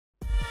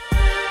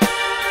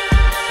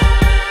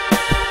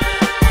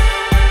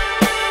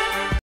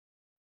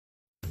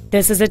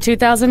This is a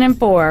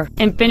 2004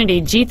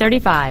 Infiniti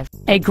G35,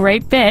 a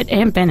great fit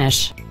and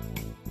finish.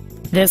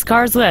 This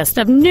car's list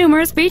of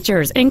numerous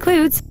features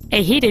includes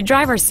a heated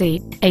driver's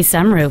seat, a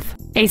sunroof,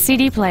 a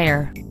CD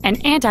player, an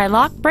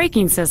anti-lock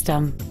braking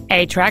system,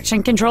 a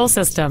traction control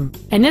system,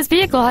 and this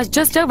vehicle has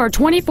just over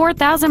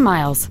 24,000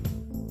 miles.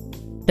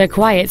 The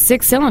quiet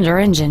 6-cylinder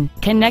engine,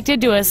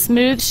 connected to a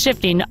smooth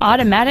shifting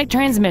automatic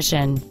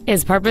transmission,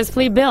 is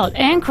purposefully built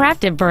and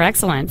crafted for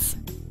excellence.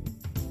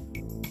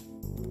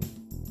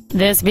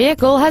 This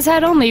vehicle has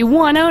had only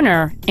one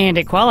owner, and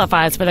it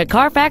qualifies for the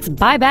Carfax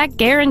buyback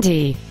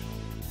guarantee.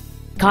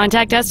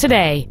 Contact us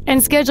today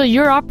and schedule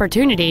your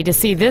opportunity to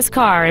see this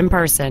car in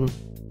person.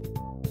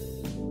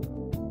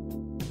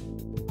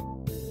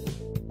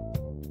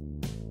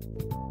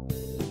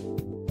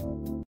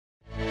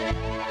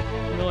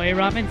 Roy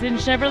Robinson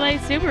Chevrolet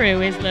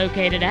Subaru is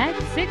located at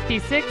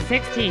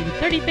 6616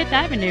 35th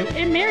Avenue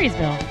in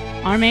Marysville.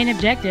 Our main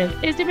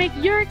objective is to make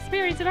your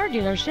experience at our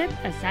dealership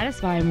a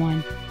satisfying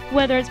one,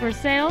 whether it's for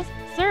sales,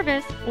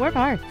 service, or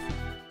parts.